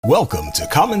Welcome to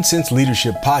Common Sense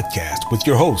Leadership Podcast with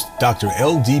your host, Dr.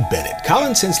 L.D. Bennett.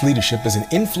 Common Sense Leadership is an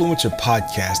influencer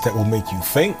podcast that will make you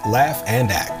think, laugh,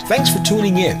 and act. Thanks for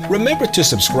tuning in. Remember to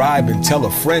subscribe and tell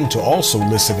a friend to also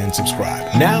listen and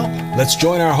subscribe. Now, let's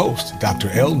join our host, Dr.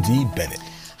 L.D. Bennett.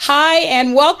 Hi,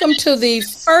 and welcome to the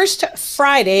first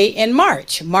Friday in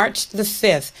March the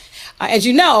 5th. As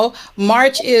you know,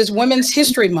 March is Women's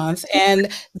History Month,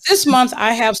 and this month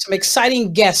I have some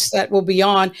exciting guests that will be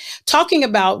on talking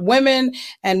about women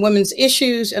and women's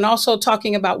issues, and also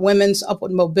talking about women's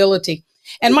upward mobility.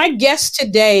 And my guest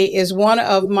today is one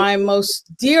of my most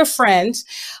dear friends,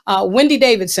 Wendy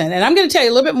Davidson. And I'm going to tell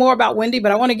you a little bit more about Wendy,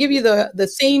 but I want to give you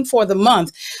the theme for the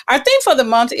month. Our theme for the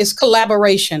month is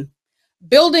collaboration,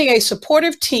 building a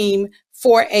supportive team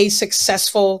for a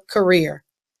successful career.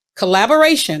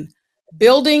 Collaboration.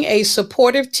 Building a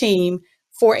supportive team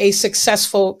for a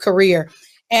successful career.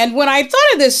 And when I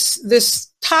thought of this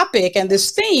topic and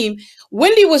this theme,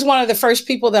 Wendy was one of the first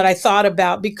people that I thought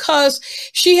about because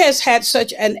she has had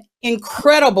such an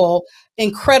incredible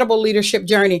leadership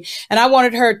journey. And I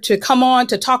wanted her to come on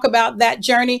to talk about that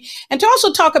journey and to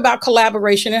also talk about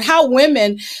collaboration and how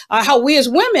we as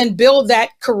women build that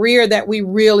career that we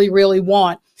really, really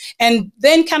want. And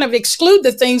then kind of exclude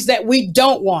the things that we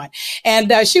don't want.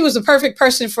 And she was the perfect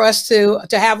person for us to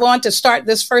have on to start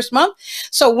this first month.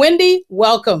 So Wendy,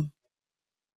 welcome.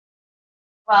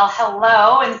 Well,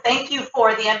 hello, and thank you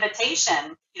for the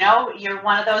invitation. You know, you're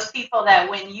one of those people that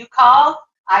when you call,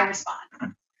 I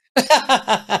respond.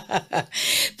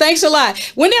 Thanks a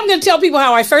lot. Wendy, I'm going to tell people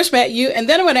how I first met you, and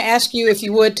then I'm going to ask you if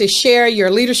you would to share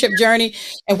your leadership journey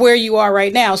and where you are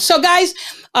right now. So guys,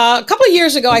 a couple of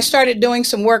years ago, I started doing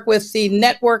some work with the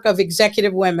Network of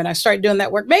Executive Women. I started doing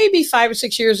that work maybe 5 or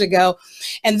 6 years ago.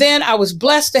 And then I was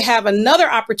blessed to have another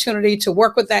opportunity to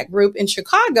work with that group in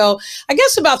Chicago, I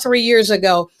guess about 3 years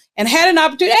ago. And had an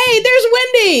opportunity. Hey, there's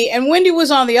Wendy. And Wendy was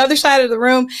on the other side of the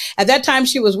room. At that time,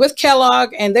 she was with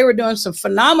Kellogg, and they were doing some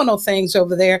phenomenal things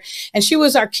over there. And she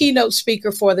was our keynote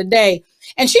speaker for the day.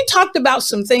 And she talked about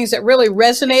some things that really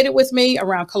resonated with me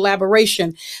around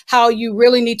collaboration, how you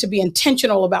really need to be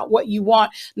intentional about what you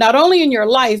want, not only in your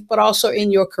life, but also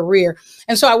in your career.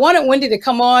 And so I wanted Wendy to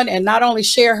come on and not only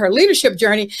share her leadership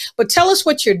journey, but tell us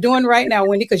what you're doing right now,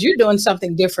 Wendy, because you're doing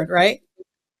something different, right?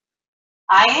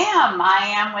 I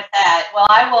am with that. Well,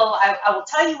 I will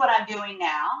tell you what I'm doing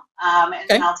now, and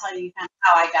then I'll tell you kind of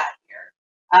how I got here.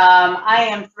 I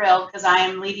am thrilled because I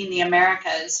am leading the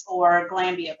Americas for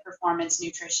Glanbia Performance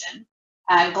Nutrition.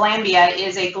 Glanbia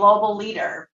is a global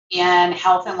leader in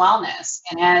health and wellness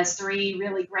and has 3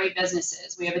 really great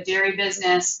businesses. We have a dairy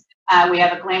business. We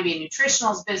have a Glanbia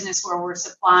Nutritionals business where we're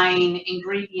supplying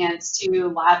ingredients to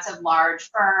lots of large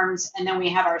firms. And then we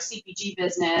have our CPG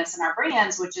business and our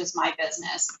brands, which is my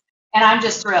business. And I'm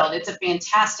just thrilled. It's a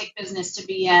fantastic business to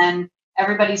be in.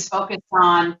 Everybody's focused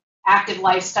on active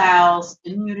lifestyles,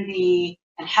 immunity,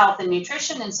 and health and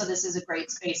nutrition. And so this is a great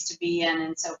space to be in.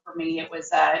 And so for me, it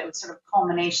was sort of a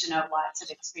culmination of lots of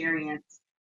experience.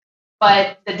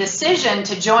 But the decision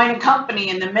to join a company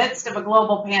in the midst of a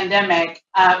global pandemic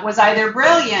was either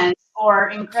brilliant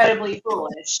or incredibly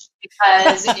foolish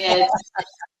because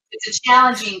it's a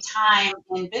challenging time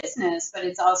in business, but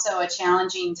it's also a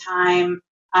challenging time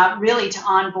really to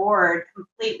onboard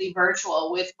completely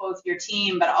virtual with both your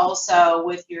team, but also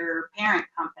with your parent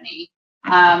company.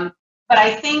 But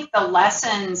I think the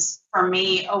lessons for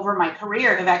me over my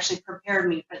career have actually prepared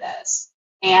me for this.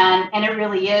 And it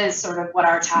really is sort of what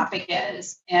our topic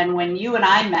is. And when you and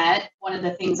I met, one of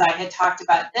the things I had talked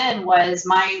about then was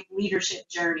my leadership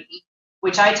journey,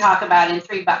 which I talk about in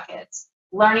 3 buckets: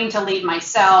 learning to lead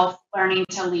myself, learning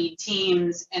to lead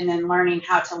teams, and then learning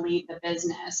how to lead the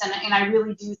business. And I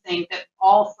really do think that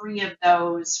all 3 of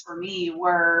those for me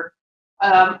were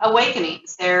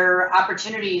awakenings. They're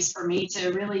opportunities for me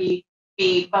to really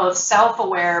be both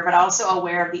self-aware, but also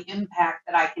aware of the impact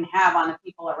that I can have on the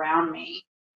people around me.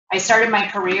 I started my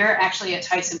career actually at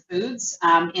Tyson Foods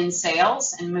in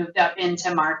sales and moved up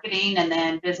into marketing and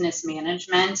then business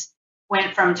management.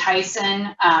 Went from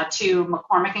Tyson to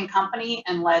McCormick & Company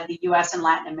and led the U.S. and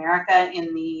Latin America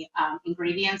in the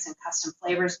ingredients and custom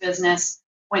flavors business.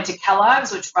 Went to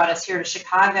Kellogg's, which brought us here to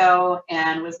Chicago,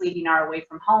 and was leading our away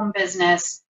from home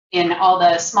business in all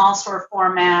the small store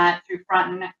format through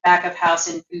front and back of house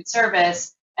and food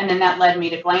service. And then that led me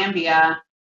to Glanbia.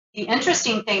 The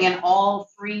interesting thing in all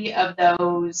 3 of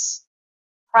those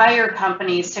prior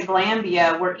companies to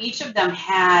Glanbia were each of them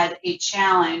had a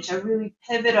challenge, a really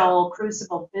pivotal,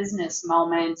 crucible business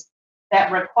moment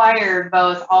that required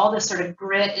both all the sort of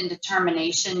grit and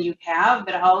determination you have,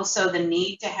 but also the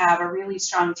need to have a really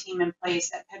strong team in place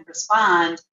that could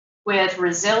respond with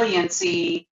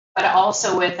resiliency, but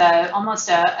also with almost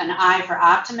an eye for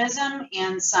optimism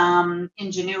and some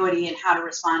ingenuity in how to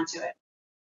respond to it.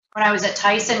 When I was at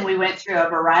Tyson, we went through a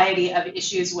variety of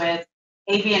issues with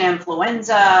avian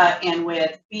influenza and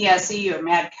with BSE or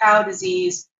mad cow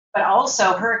disease, but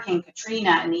also Hurricane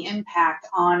Katrina and the impact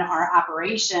on our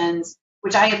operations,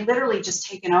 which I had literally just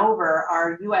taken over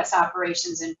our U.S.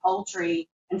 operations in poultry.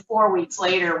 And 4 weeks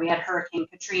later, we had Hurricane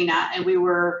Katrina, and we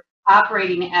were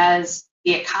operating as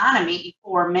the economy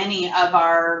for many of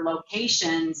our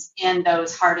locations in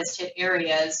those hardest hit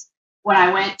areas. When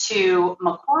I went to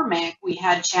McCormick, we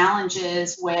had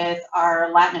challenges with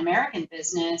our Latin American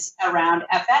business around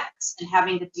FX and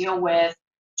having to deal with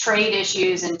trade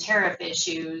issues and tariff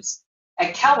issues.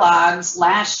 At Kellogg's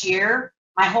last year,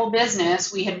 my whole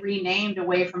business, we had renamed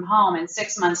Away From Home, and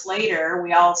 6 months later,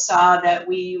 we all saw that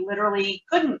we literally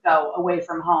couldn't go away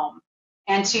from home.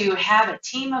 And to have a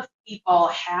team of people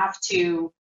have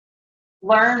to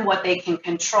learn what they can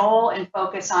control and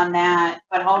focus on that,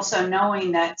 but also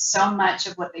knowing that so much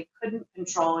of what they couldn't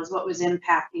control is what was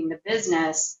impacting the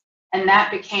business. And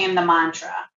that became the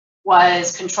mantra,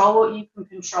 was control what you can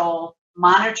control,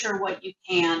 monitor what you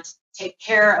can't, take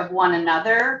care of one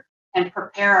another, and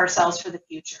prepare ourselves for the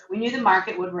future. We knew the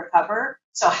market would recover,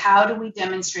 so how do we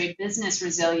demonstrate business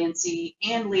resiliency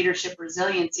and leadership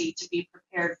resiliency to be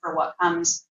prepared for what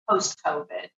comes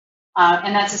post-COVID?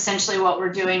 And that's essentially what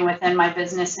we're doing within my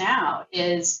business now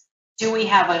is, do we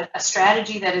have a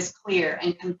strategy that is clear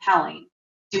and compelling?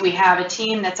 Do we have a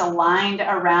team that's aligned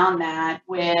around that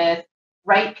with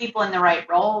right people in the right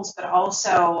roles, but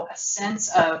also a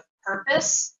sense of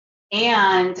purpose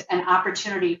and an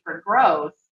opportunity for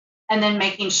growth? And then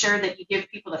making sure that you give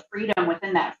people the freedom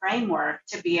within that framework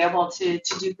to be able to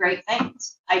do great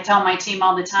things. I tell my team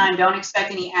all the time, don't expect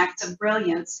any acts of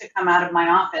brilliance to come out of my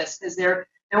office, because there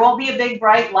won't be a big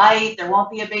bright light. There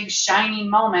won't be a big shining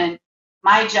moment.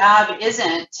 My job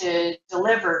isn't to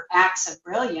deliver acts of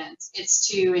brilliance. It's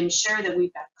to ensure that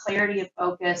we've got clarity of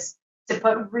focus, to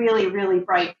put really, really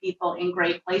bright people in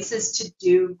great places to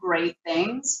do great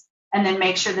things, and then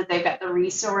make sure that they've got the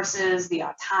resources, the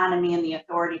autonomy, and the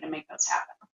authority to make those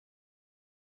happen.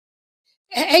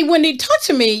 Hey, Wendy, talk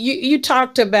to me. You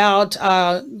talked about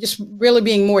just really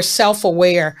being more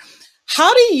self-aware.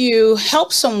 How do you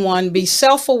help someone be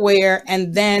self-aware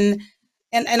and then,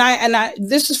 and I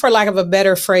this is for lack of a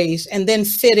better phrase, and then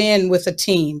fit in with a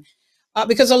team?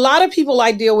 Because a lot of people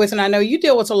I deal with, and I know you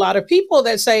deal with a lot of people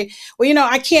that say, well, you know,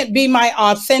 I can't be my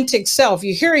authentic self.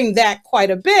 You're hearing that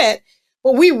quite a bit,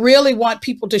 but we really want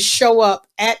people to show up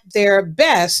at their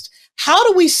best. How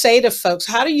do we say to folks,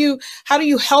 how do you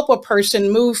help a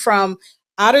person move from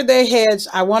out of their heads,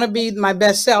 I want to be my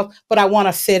best self, but I want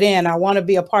to fit in, I want to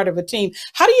be a part of a team?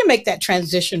 How do you make that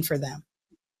transition for them?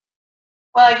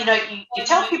 Well, you know, you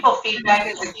tell people feedback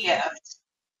is a gift,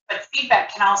 but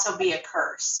feedback can also be a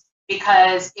curse,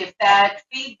 because if that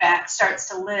feedback starts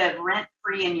to live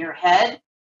rent-free in your head,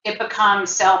 it becomes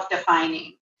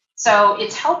self-defining. So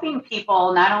it's helping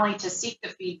people not only to seek the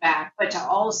feedback, but to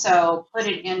also put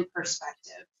it in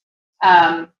perspective.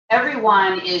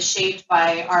 Everyone is shaped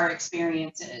by our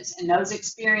experiences, and those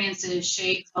experiences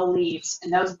shape beliefs,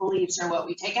 and those beliefs are what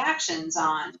we take actions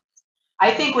on.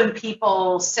 I think when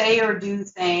people say or do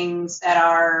things that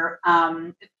are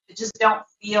just don't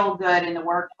feel good in the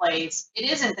workplace, it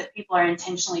isn't that people are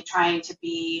intentionally trying to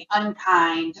be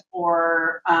unkind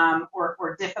or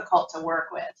difficult to work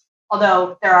with.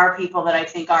 Although there are people that I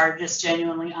think are just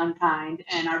genuinely unkind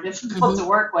and are difficult to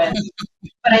work with.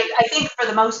 But I think for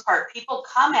the most part, people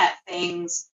come at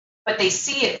things, but they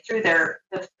see it through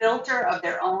the filter of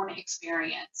their own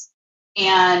experience.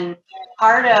 And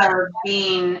part of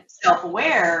being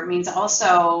self-aware means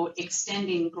also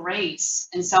extending grace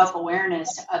and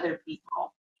self-awareness to other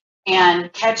people.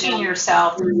 And catching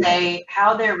yourself and say,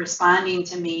 how they're responding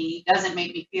to me doesn't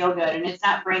make me feel good, and it's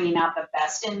not bringing out the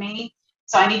best in me.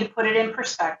 So I need to put it in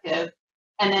perspective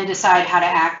and then decide how to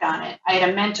act on it. I had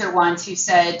a mentor once who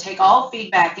said, take all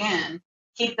feedback in,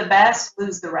 keep the best,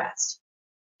 lose the rest.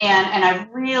 And I've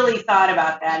really thought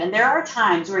about that. And there are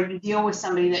times where you deal with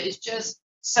somebody that is just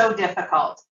so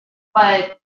difficult.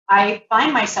 But I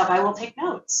find myself, I will take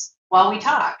notes while we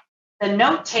talk. The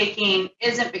note taking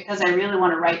isn't because I really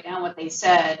want to write down what they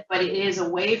said, but it is a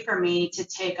way for me to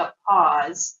take a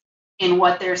pause in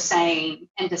what they're saying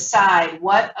and decide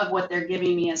what of what they're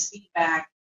giving me as feedback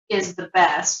is the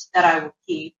best that I will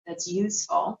keep, that's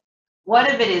useful. What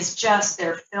if it is just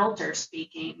their filter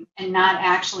speaking and not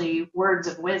actually words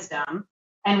of wisdom?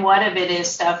 And what if it is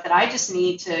stuff that I just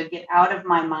need to get out of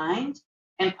my mind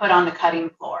and put on the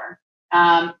cutting floor?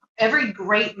 Every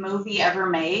great movie ever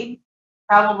made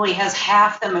probably has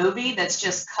half the movie that's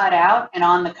just cut out and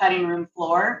on the cutting room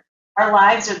floor. Our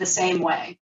lives are the same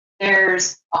way.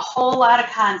 There's a whole lot of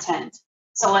content.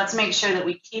 So let's make sure that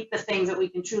we keep the things that we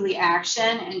can truly action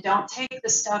and don't take the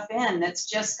stuff in that's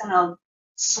just going to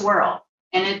swirl.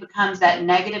 And it becomes that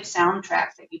negative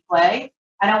soundtrack that you play.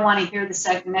 I don't want to hear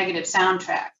the negative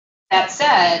soundtrack. That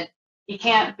said, you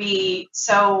can't be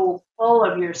so full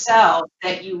of yourself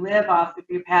that you live off of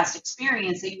your past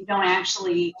experience that you don't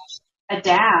actually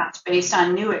adapt based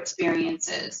on new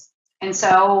experiences. And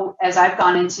so as I've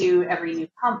gone into every new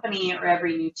company or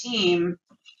every new team,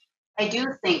 I do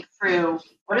think through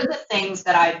what are the things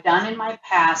that I've done in my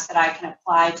past that I can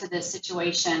apply to this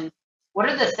situation? What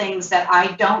are the things that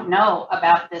I don't know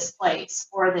about this place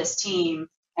or this team?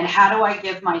 And how do I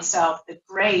give myself the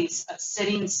grace of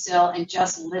sitting still and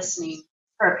just listening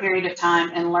for a period of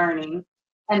time and learning?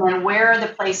 And then where are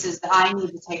the places that I need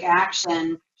to take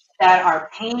action that are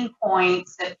pain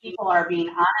points that people are being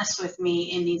honest with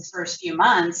me in these first few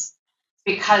months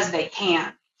because they can?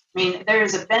 I mean,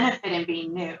 there's a benefit in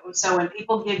being new. So when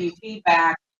people give you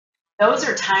feedback, those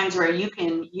are times where you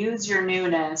can use your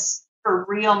newness for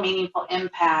real meaningful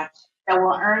impact that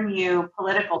will earn you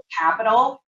political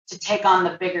capital to take on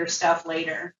the bigger stuff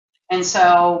later. And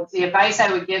so the advice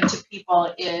I would give to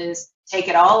people is take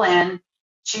it all in,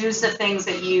 choose the things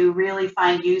that you really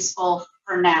find useful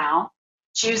for now,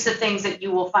 choose the things that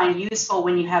you will find useful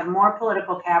when you have more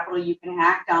political capital you can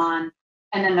act on,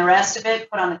 and then the rest of it,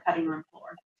 put on the cutting room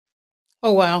floor.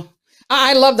 Oh, wow.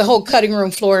 I love the whole cutting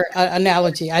room floor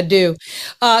analogy. I do.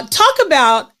 Talk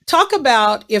about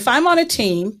if I'm on a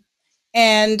team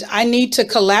and I need to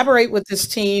collaborate with this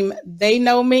team, they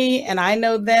know me and I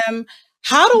know them.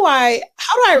 How do I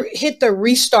hit the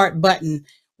restart button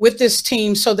with this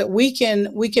team so that we can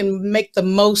make the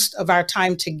most of our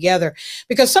time together?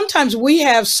 Because sometimes we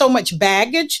have so much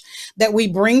baggage that we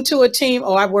bring to a team.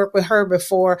 Oh, I worked with her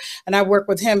before and I worked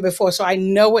with him before, so I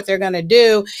know what they're going to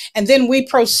do. And then we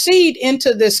proceed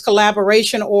into this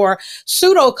collaboration or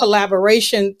pseudo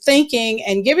collaboration thinking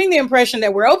and giving the impression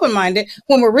that we're open-minded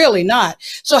when we're really not.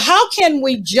 So how can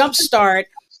we jumpstart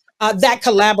that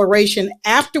collaboration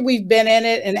after we've been in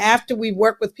it and after we've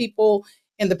worked with people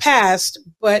in the past,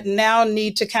 but now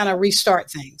need to kind of restart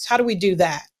things? How do we do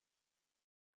that?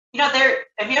 You know,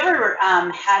 have you ever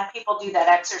had people do that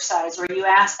exercise where you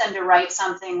ask them to write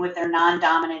something with their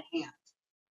non-dominant hand?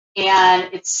 And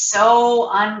it's so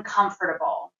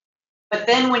uncomfortable. But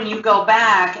then when you go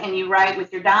back and you write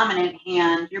with your dominant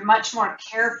hand, you're much more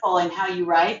careful in how you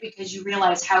write because you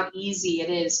realize how easy it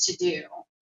is to do.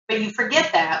 But you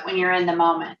forget that when you're in the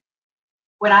moment.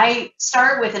 When I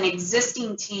start with an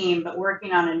existing team but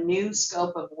working on a new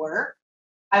scope of work,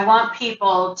 I want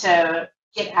people to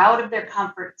get out of their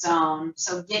comfort zone,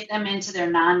 so get them into their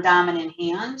non-dominant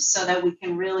hand so that we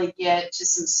can really get to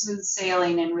some smooth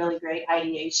sailing and really great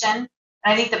ideation. And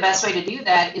I think the best way to do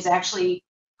that is actually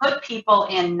put people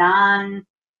in non-dominant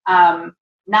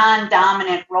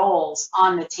roles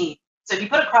on the team. So if you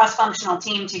put a cross-functional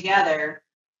team together,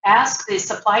 ask the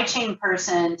supply chain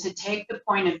person to take the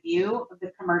point of view of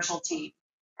the commercial team.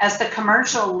 As the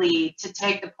commercial lead to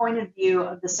take the point of view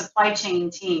of the supply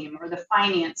chain team or the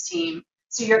finance team.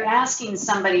 So you're asking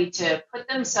somebody to put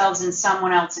themselves in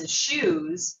someone else's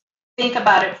shoes, think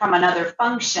about it from another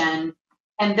function.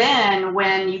 And then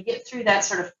when you get through that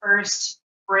sort of first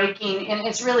breaking, and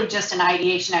it's really just an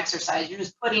ideation exercise, you're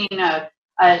just putting a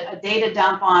data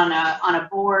dump on a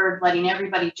board, letting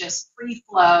everybody just free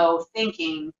flow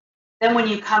thinking. Then when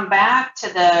you come back to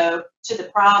the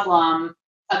problem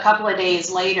a couple of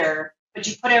days later, but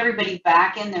you put everybody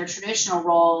back in their traditional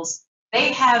roles,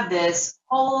 they have this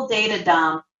whole data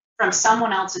dump from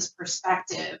someone else's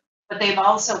perspective, but they've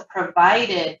also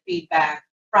provided feedback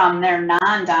from their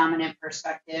non-dominant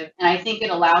perspective. And I think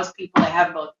it allows people to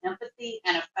have both empathy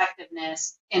and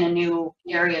effectiveness in a new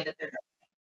area that they're doing.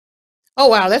 Oh,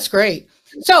 wow, that's great.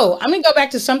 So I'm going to go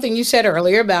back to something you said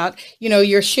earlier about,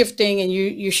 you're shifting and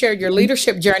you shared your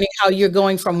leadership journey, how you're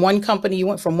going from one company, you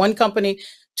went from one company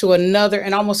to another,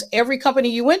 and almost every company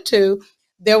you went to,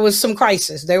 there was some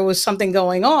crisis. There was something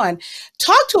going on.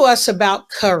 Talk to us about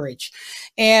courage.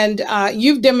 And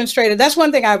you've demonstrated, that's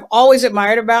one thing I've always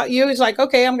admired about you. It's like,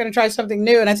 okay, I'm going to try something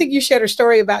new. And I think you shared a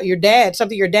story about your dad,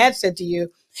 something your dad said to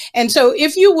you. And so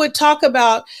if you would talk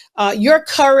about your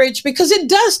courage, because it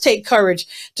does take courage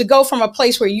to go from a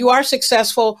place where you are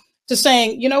successful to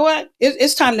saying, you know what,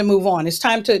 it's time to move on. It's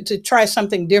time to try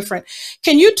something different.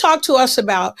 Can you talk to us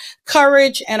about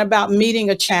courage and about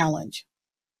meeting a challenge?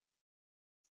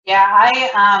 Yeah,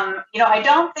 I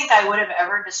don't think I would have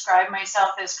ever described myself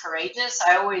as courageous.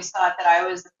 I always thought that I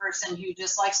was the person who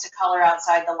just likes to color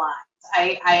outside the lines.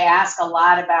 I ask a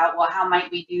lot about, well, how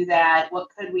might we do that? What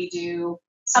could we do?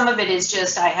 Some of it is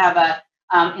just I have a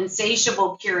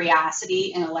insatiable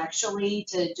curiosity intellectually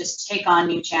to just take on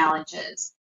new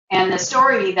challenges. And the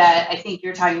story that I think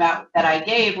you're talking about that I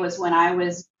gave was when I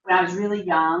was really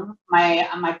young. I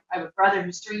have a brother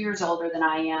who's 3 years older than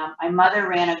I am. My mother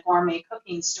ran a gourmet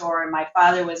cooking store, and my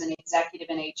father was an executive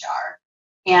in HR.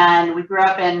 And we grew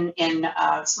up in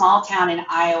a small town in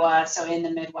Iowa, so in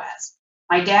the Midwest.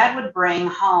 My dad would bring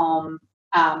home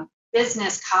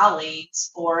business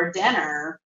colleagues for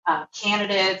dinner,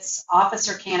 candidates,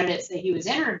 officer candidates that he was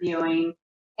interviewing,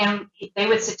 and they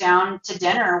would sit down to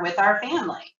dinner with our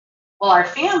family. Well, our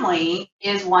family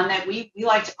is one that we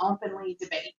like to openly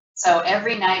debate. So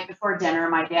every night before dinner,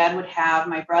 my dad would have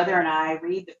my brother and I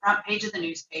read the front page of the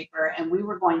newspaper, and we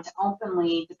were going to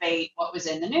openly debate what was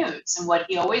in the news. And what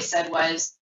he always said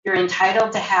was, you're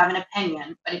entitled to have an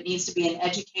opinion, but it needs to be an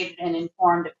educated and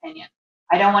informed opinion.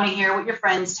 I don't want to hear what your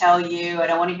friends tell you. I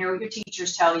don't want to hear what your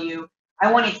teachers tell you.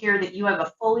 I want to hear that you have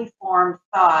a fully formed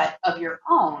thought of your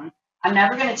own. I'm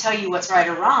never going to tell you what's right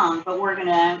or wrong, but we're going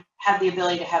to have the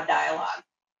ability to have dialogue.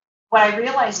 What I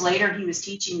realized later he was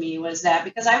teaching me was that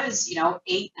because I was,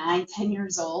 8, 9, 10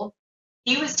 years old,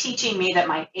 he was teaching me that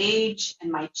my age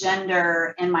and my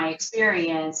gender and my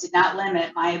experience did not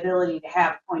limit my ability to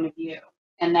have a point of view,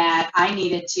 and that I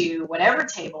needed to, whatever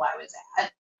table I was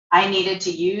at, I needed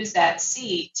to use that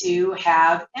seat to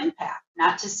have impact,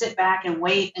 not to sit back and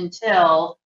wait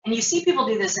until, and you see people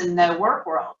do this in the work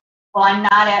world. Well, I'm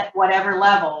not at whatever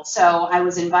level, so I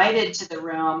was invited to the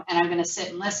room and I'm going to sit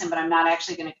and listen, but I'm not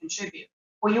actually going to contribute.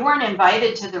 Well, you weren't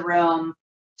invited to the room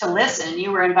to listen.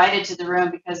 You were invited to the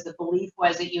room because the belief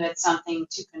was that you had something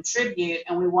to contribute,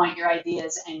 and we want your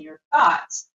ideas and your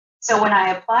thoughts. So when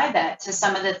I apply that to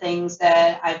some of the things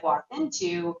that I've walked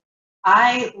into,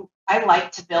 I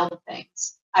like to build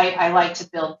things. I like to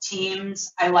build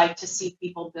teams. I like to see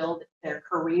people build their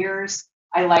careers.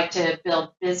 I like to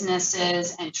build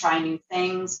businesses and try new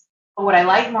things. But what I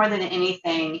like more than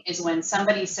anything is when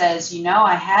somebody says,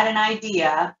 I had an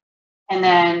idea, and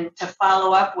then to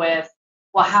follow up with,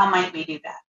 well, how might we do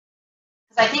that?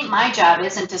 Because I think my job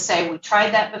isn't to say, we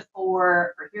tried that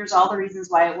before, or here's all the reasons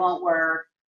why it won't work,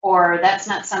 or that's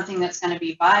not something that's going to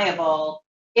be viable.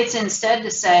 It's instead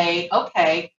to say,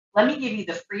 okay, let me give you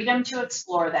the freedom to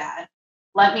explore that.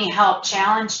 Let me help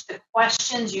challenge the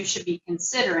questions you should be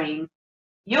considering.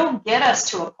 You'll get us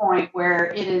to a point where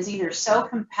it is either so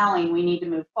compelling we need to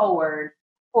move forward,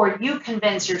 or you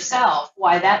convince yourself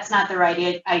why that's not the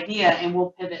right idea and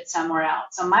we'll pivot somewhere else.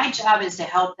 So my job is to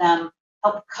help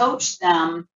coach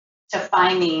them to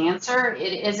find the answer.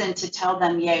 It isn't to tell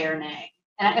them yay or nay.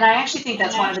 And I actually think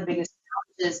that's one of the biggest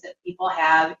challenges that people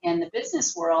have in the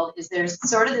business world is there's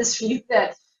sort of this view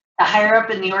that the higher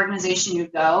up in the organization you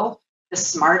go, the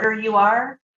smarter you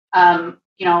are.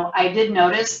 I did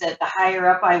notice that the higher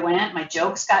up I went, my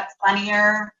jokes got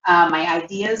funnier, my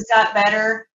ideas got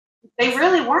better. They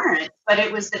really weren't, but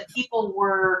it was that people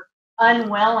were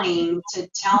unwilling to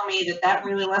tell me that that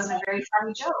really wasn't a very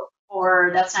funny joke,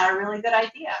 or that's not a really good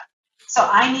idea. So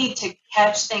I need to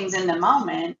catch things in the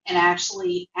moment and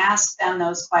actually ask them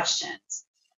those questions.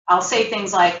 I'll say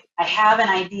things like, I have an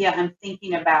idea I'm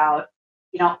thinking about,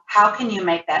 how can you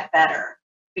make that better?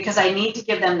 Because I need to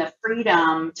give them the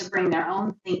freedom to bring their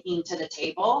own thinking to the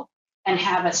table and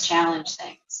have us challenge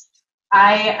things.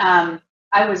 I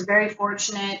was very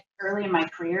fortunate early in my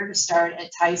career to start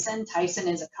at Tyson. Tyson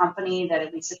is a company that,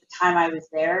 at least at the time I was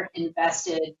there,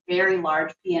 invested very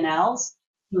large P&Ls,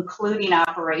 including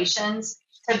operations,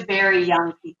 to very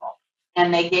young people.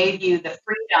 And they gave you the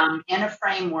freedom in a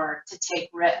framework to take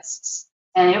risks.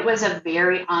 And it was a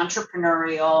very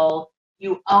entrepreneurial,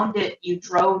 you owned it, you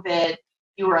drove it,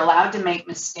 you were allowed to make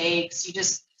mistakes. You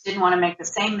just didn't want to make the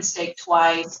same mistake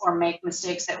twice or make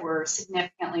mistakes that were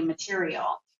significantly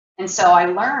material. And so I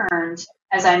learned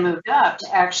as I moved up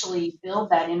to actually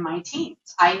build that in my teams.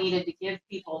 I needed to give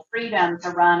people freedom to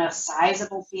run a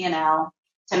sizable P&L,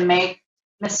 to make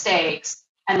mistakes,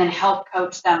 and then help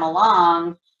coach them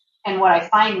along. And what I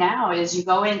find now is you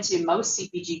go into most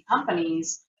CPG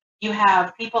companies, you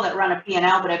have people that run a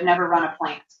P&L but have never run a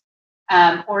plant.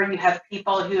 Or you have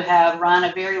people who have run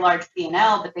a very large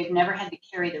P&L, but they've never had to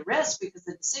carry the risk because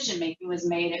the decision-making was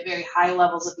made at very high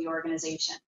levels of the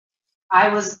organization. I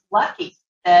was lucky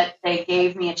that they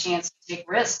gave me a chance to take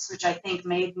risks, which I think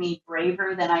made me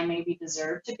braver than I maybe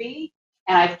deserved to be.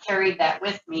 And I've carried that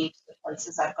with me to the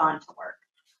places I've gone to work.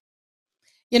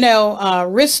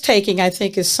 Risk-taking, I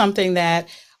think, is something that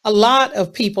a lot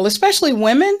of people, especially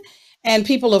women and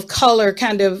people of color,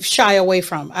 kind of shy away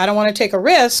from. I don't want to take a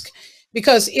risk,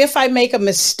 because if I make a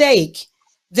mistake,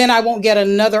 then I won't get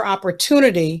another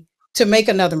opportunity to make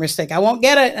another mistake. I won't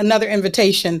get another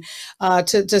invitation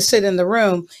to sit in the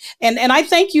room. And I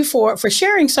thank you for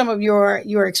sharing some of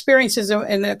your experiences.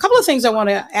 And a couple of things I want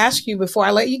to ask you before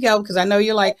I let you go, because I know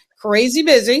you're like crazy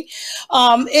busy,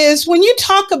 is when you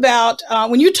talked about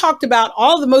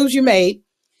all the moves you made,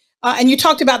 and you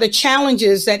talked about the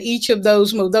challenges that each of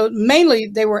those moves, mainly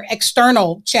they were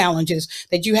external challenges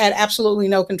that you had absolutely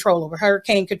no control over,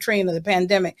 Hurricane Katrina, the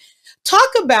pandemic. Talk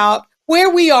about where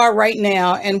we are right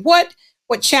now and what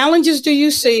challenges do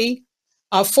you see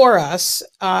for us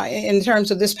in terms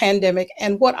of this pandemic,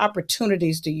 and what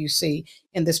opportunities do you see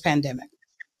in this pandemic?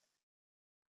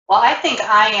 Well, I think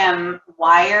I am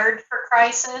wired for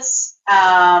crisis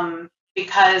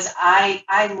because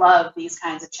I love these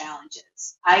kinds of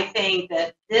challenges. I think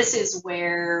that this is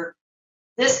where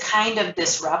this kind of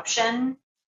disruption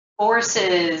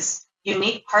forces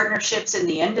unique partnerships in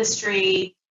the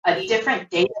industry, a different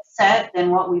data set than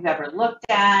what we've ever looked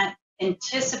at,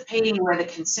 anticipating where the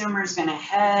consumer is going to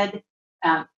head,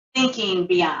 thinking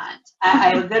beyond. I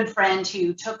have a good friend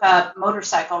who took up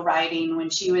motorcycle riding when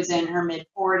she was in her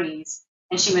mid-40s,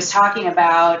 and she was talking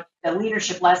about the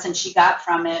leadership lesson she got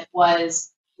from it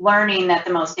was learning that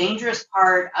the most dangerous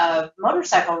part of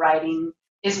motorcycle riding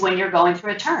is when you're going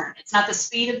through a turn. It's not the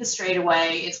speed of the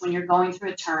straightaway, it's when you're going through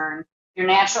a turn. Your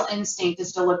natural instinct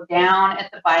is to look down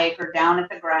at the bike or down at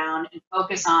the ground and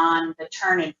focus on the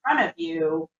turn in front of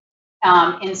you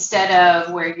instead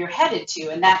of where you're headed to.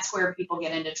 And that's where people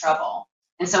get into trouble.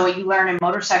 And so what you learn in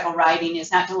motorcycle riding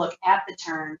is not to look at the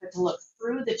turn, but to look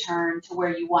through the turn to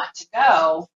where you want to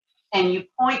go. And you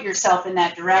point yourself in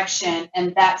that direction,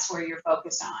 and that's where you're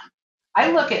focused on.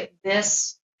 I look at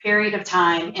this period of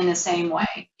time in the same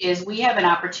way, is we have an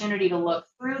opportunity to look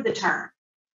through the turn,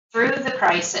 through the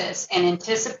crisis, and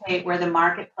anticipate where the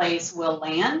marketplace will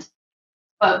land.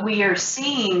 But we are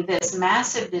seeing this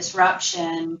massive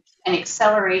disruption and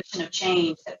acceleration of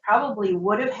change that probably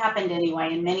would have happened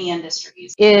anyway in many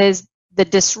industries. Is the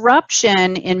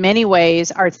disruption in many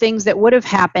ways are things that would have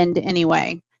happened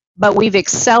anyway, but we've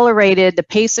accelerated the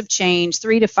pace of change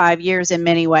 3 to 5 years in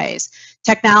many ways.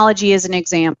 Technology is an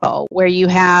example where you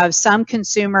have some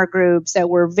consumer groups that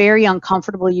were very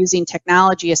uncomfortable using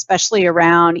technology, especially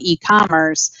around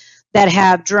e-commerce, that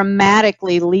have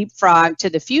dramatically leapfrogged to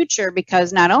the future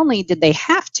because not only did they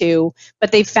have to,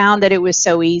 but they found that it was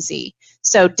so easy.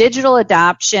 So digital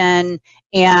adoption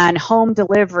and home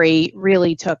delivery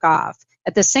really took off.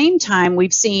 At the same time,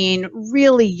 we've seen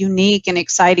really unique and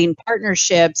exciting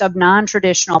partnerships of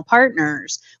non-traditional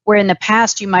partners, where in the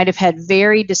past you might have had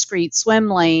very discrete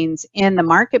swim lanes in the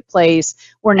marketplace.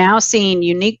 We're now seeing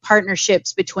unique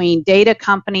partnerships between data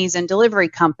companies and delivery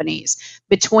companies,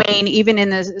 between even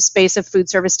in the space of food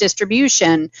service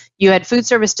distribution. You had food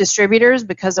service distributors,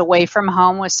 because away from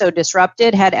home was so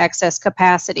disrupted, had excess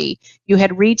capacity. You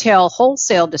had retail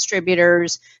wholesale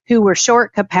distributors who were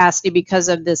short capacity because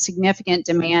of the significant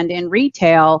demand in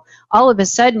retail. All of a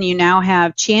sudden, you now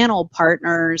have channel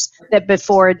partners that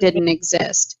before didn't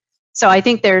exist. So I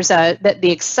think there's that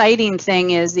the exciting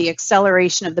thing is the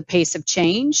acceleration of the pace of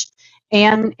change.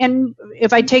 And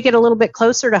if I take it a little bit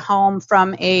closer to home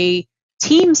from a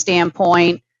team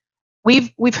standpoint,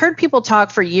 we've heard people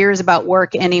talk for years about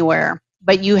work anywhere,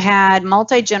 but you had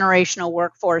multi-generational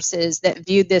workforces that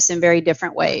viewed this in very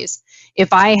different ways.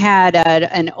 If I had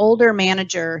an older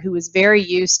manager who was very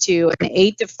used to an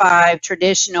 8 to 5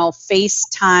 traditional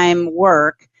FaceTime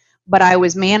work, but I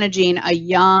was managing a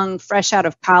young, fresh out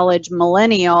of college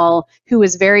millennial who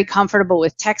was very comfortable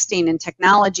with texting and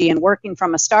technology and working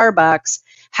from a Starbucks,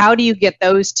 how do you get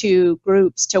those two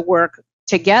groups to work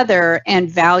together and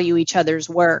value each other's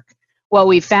work? What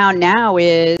we found now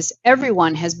is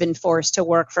everyone has been forced to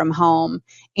work from home,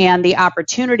 and the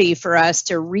opportunity for us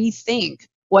to rethink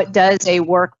what does a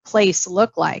workplace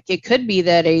look like. It could be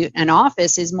that an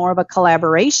office is more of a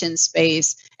collaboration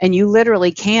space, and you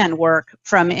literally can work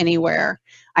from anywhere.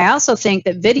 I also think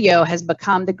that video has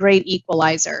become the great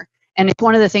equalizer, and it's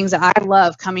one of the things that I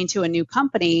love coming to a new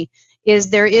company is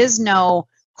there is no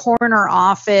corner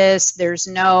office, there's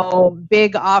no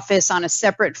big office on a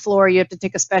separate floor you have to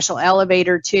take a special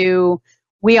elevator to.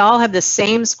 We all have the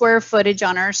same square footage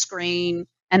on our screen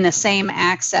and the same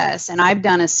access. And I've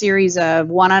done a series of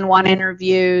one-on-one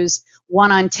interviews,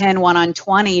 1-on-10,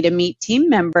 1-on-20 to meet team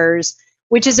members,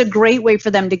 which is a great way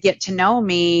for them to get to know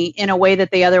me in a way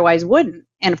that they otherwise wouldn't.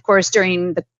 And of course,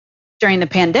 during the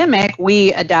pandemic,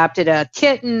 we adopted a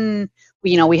kitten.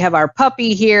 We have our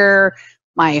puppy here.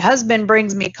 My husband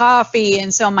brings me coffee.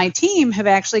 And so my team have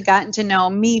actually gotten to know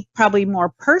me probably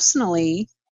more personally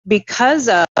because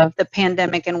of the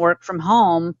pandemic and work from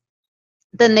home.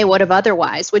 than they would have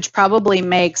otherwise, which probably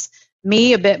makes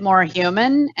me a bit more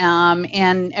human,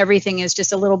 and everything is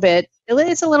just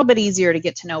it's a little bit easier to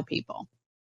get to know people.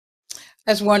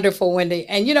 That's wonderful, Wendy.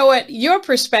 And you know what? Your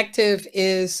perspective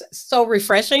is so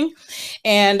refreshing.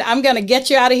 And I'm going to get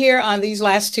you out of here on these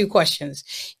last two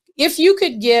questions. If you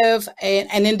could give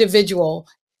an individual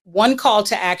one call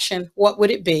to action, what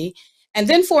would it be? And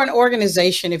then for an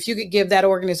organization, if you could give that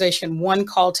organization one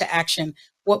call to action,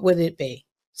 what would it be?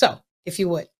 So, if you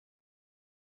would.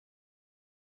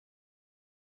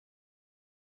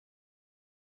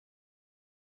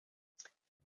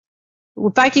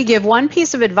 If I could give one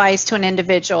piece of advice to an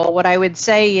individual, what I would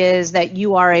say is that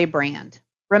you are a brand.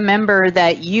 Remember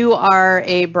that you are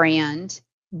a brand,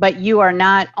 but you are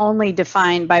not only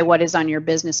defined by what is on your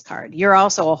business card. You're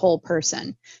also a whole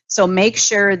person. So make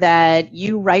sure that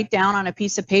you write down on a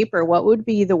piece of paper what would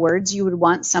be the words you would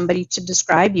want somebody to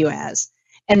describe you as.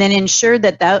 And then ensure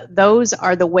that those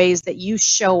are the ways that you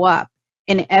show up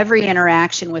in every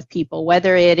interaction with people,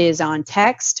 whether it is on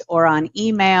text or on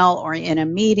email or in a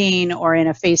meeting or in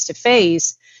a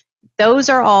face-to-face. Those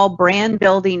are all brand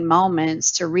building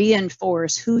moments to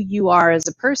reinforce who you are as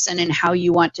a person and how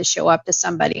you want to show up to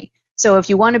somebody. So if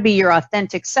you want to be your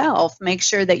authentic self, make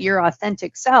sure that your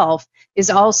authentic self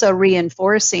is also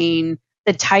reinforcing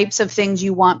the types of things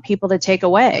you want people to take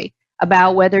away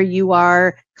about whether you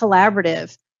are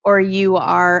collaborative, or you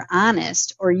are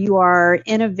honest, or you are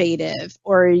innovative,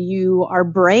 or you are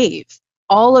brave.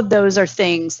 All of those are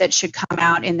things that should come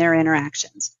out in their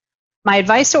interactions. My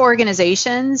advice to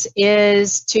organizations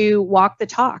is to walk the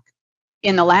talk.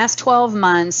 In the last 12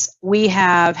 months, we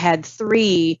have had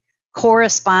 3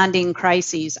 corresponding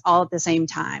crises all at the same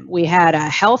time. We had a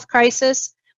health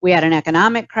crisis, we had an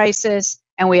economic crisis,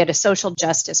 and we had a social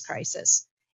justice crisis.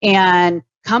 And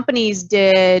companies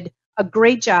did a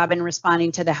great job in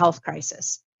responding to the health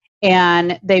crisis.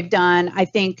 And they've done, I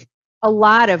think, a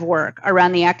lot of work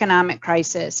around the economic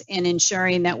crisis in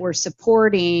ensuring that we're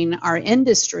supporting our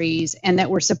industries and that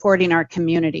we're supporting our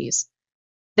communities.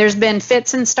 There's been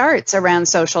fits and starts around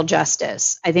social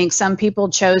justice. I think some people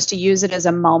chose to use it as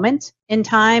a moment in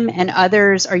time, and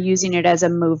others are using it as a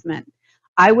movement.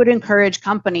 I would encourage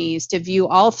companies to view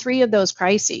all 3 of those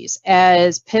crises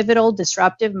as pivotal,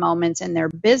 disruptive moments in their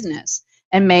business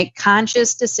and make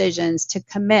conscious decisions to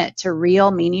commit to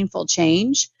real, meaningful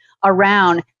change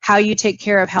around how you take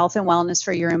care of health and wellness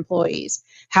for your employees.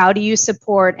 How do you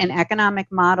support an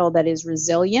economic model that is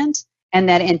resilient and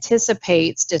that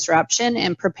anticipates disruption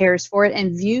and prepares for it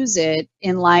and views it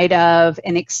in light of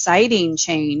an exciting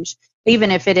change,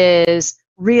 even if it is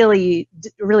really,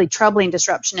 really troubling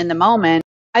disruption in the moment?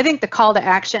 I think the call to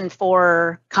action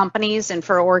for companies and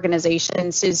for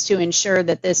organizations is to ensure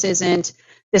that this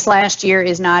last year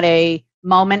is not a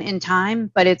moment in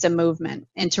time, but it's a movement.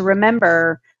 And to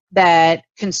remember that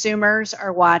consumers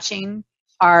are watching,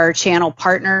 our channel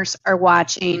partners are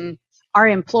watching, our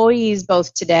employees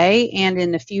both today and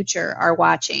in the future are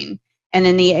watching. And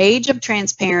in the age of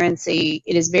transparency,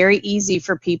 it is very easy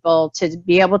for people to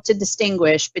be able to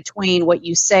distinguish between what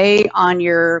you say on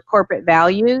your corporate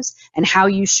values and how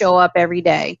you show up every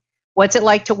day. What's it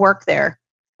like to work there?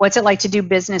 What's it like to do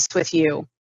business with you?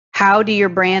 How do your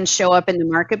brand show up in the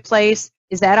marketplace?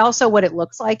 Is that also what it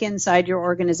looks like inside your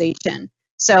organization?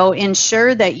 So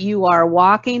ensure that you are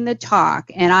walking the talk,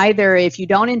 and either if you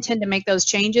don't intend to make those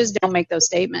changes, don't make those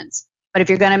statements. But if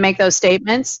you're going to make those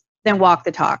statements, then walk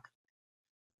the talk.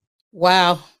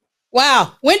 Wow.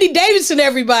 Wow. Wendy Davidson,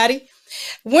 everybody.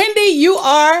 Wendy, you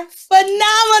are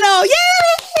phenomenal.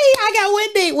 Yay! I got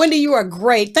Wendy. Wendy, you are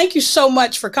great. Thank you so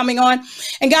much for coming on.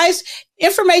 And guys,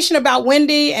 information about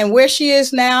Wendy and where she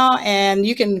is now, and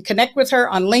you can connect with her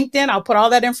on LinkedIn. I'll put all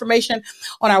that information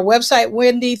on our website.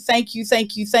 Wendy, thank you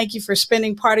for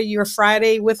spending part of your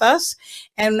Friday with us.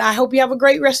 And I hope you have a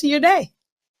great rest of your day.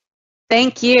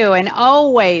 Thank you. And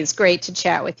always great to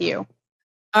chat with you.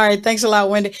 All right. Thanks a lot,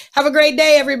 Wendy. Have a great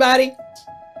day, everybody.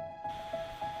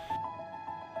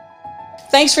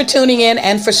 Thanks for tuning in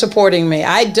and for supporting me.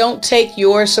 I don't take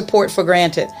your support for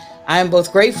granted. I am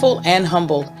both grateful and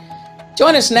humbled.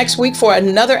 Join us next week for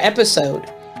another episode.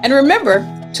 And remember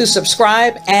to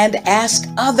subscribe and ask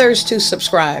others to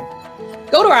subscribe.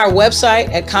 Go to our website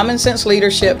at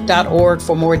commonsenseleadership.org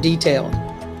for more details.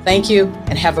 Thank you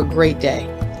and have a great day.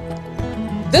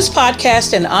 This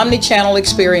podcast and omni-channel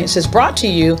experience is brought to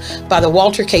you by the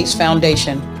Walter Cates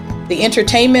Foundation, the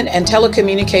entertainment and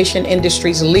telecommunication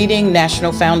industry's leading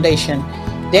national foundation,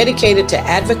 dedicated to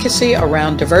advocacy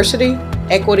around diversity,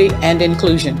 equity, and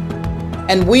inclusion.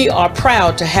 And we are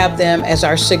proud to have them as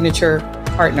our signature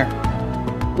partner.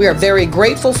 We are very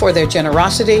grateful for their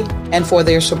generosity and for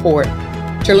their support.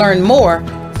 To learn more,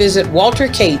 visit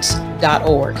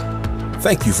waltercates.org.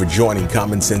 Thank you for joining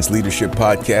Common Sense Leadership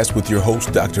Podcast with your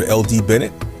host, Dr. L.D.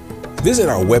 Bennett. Visit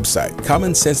our website,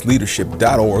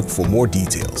 commonsenseleadership.org, for more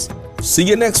details. See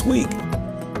you next week.